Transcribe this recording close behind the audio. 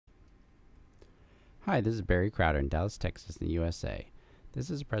Hi, this is Barry Crowder in Dallas, Texas, in the USA.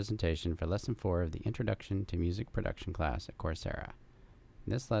 This is a presentation for Lesson 4 of the Introduction to Music Production class at Coursera.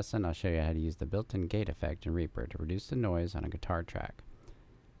 In this lesson, I'll show you how to use the built-in gate effect in REAPER to reduce the noise on a guitar track.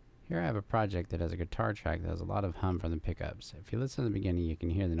 Here I have a project that has a guitar track that has a lot of hum from the pickups. If you listen to the beginning, you can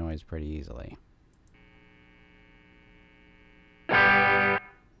hear the noise pretty easily. The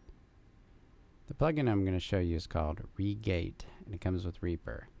plugin I'm going to show you is called ReaGate, and it comes with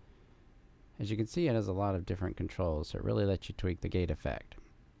REAPER. As you can see, it has a lot of different controls, so it really lets you tweak the gate effect.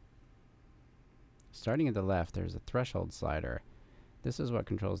 Starting at the left, there's a threshold slider. This is what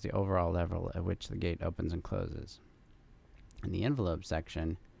controls the overall level at which the gate opens and closes. In the envelope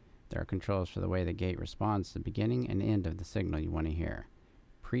section, there are controls for the way the gate responds to the beginning and end of the signal you want to hear.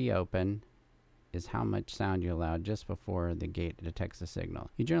 Pre-open is how much sound you allow just before the gate detects the signal.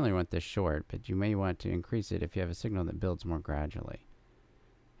 You generally want this short, but you may want to increase it if you have a signal that builds more gradually.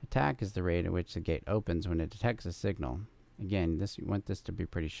 Attack is the rate at which the gate opens when it detects a signal. Again, you want this to be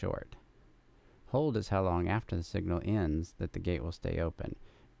pretty short. Hold is how long after the signal ends that the gate will stay open.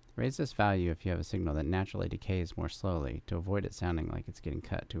 Raise this value if you have a signal that naturally decays more slowly to avoid it sounding like it's getting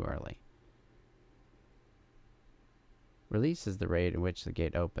cut too early. Release is the rate at which the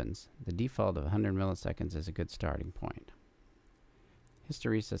gate opens. The default of 100 milliseconds is a good starting point.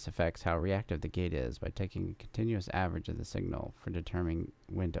 Hysteresis affects how reactive the gate is by taking a continuous average of the signal for determining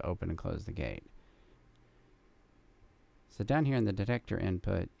when to open and close the gate. So down here in the detector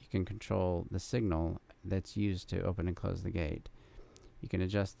input, you can control the signal that's used to open and close the gate. You can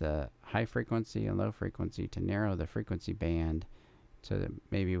adjust the high frequency and low frequency to narrow the frequency band so that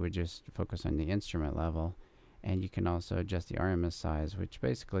maybe we just focus on the instrument level. And you can also adjust the RMS size, which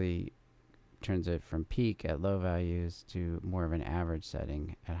basically turns it from peak at low values to more of an average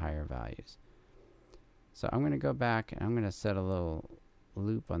setting at higher values. So I'm going to go back and I'm going to set a little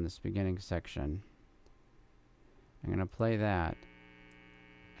loop on this beginning section. I'm going to play that.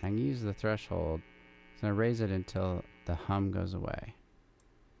 And I'm going to use the threshold. So I'm going to raise it until the hum goes away.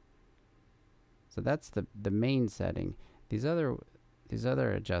 So that's the main setting. These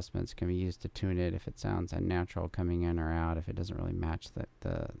other adjustments can be used to tune it if it sounds unnatural coming in or out, if it doesn't really match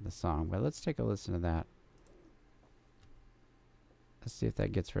the song. But let's take a listen to that. Let's see if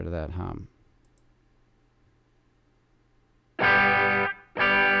that gets rid of that hum.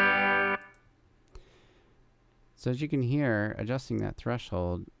 So as you can hear, adjusting that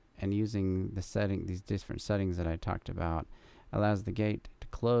threshold and using these different settings that I talked about allows the gate to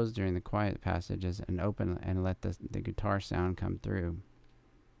close during the quiet passages and open and let the guitar sound come through.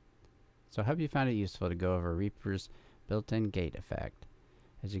 So I hope you found it useful to go over REAPER's built-in gate effect.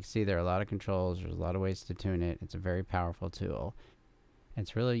 As you can see, there are a lot of controls, there's a lot of ways to tune it. It's a very powerful tool. And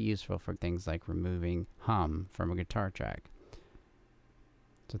it's really useful for things like removing hum from a guitar track.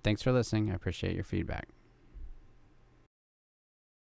 So thanks for listening. I appreciate your feedback.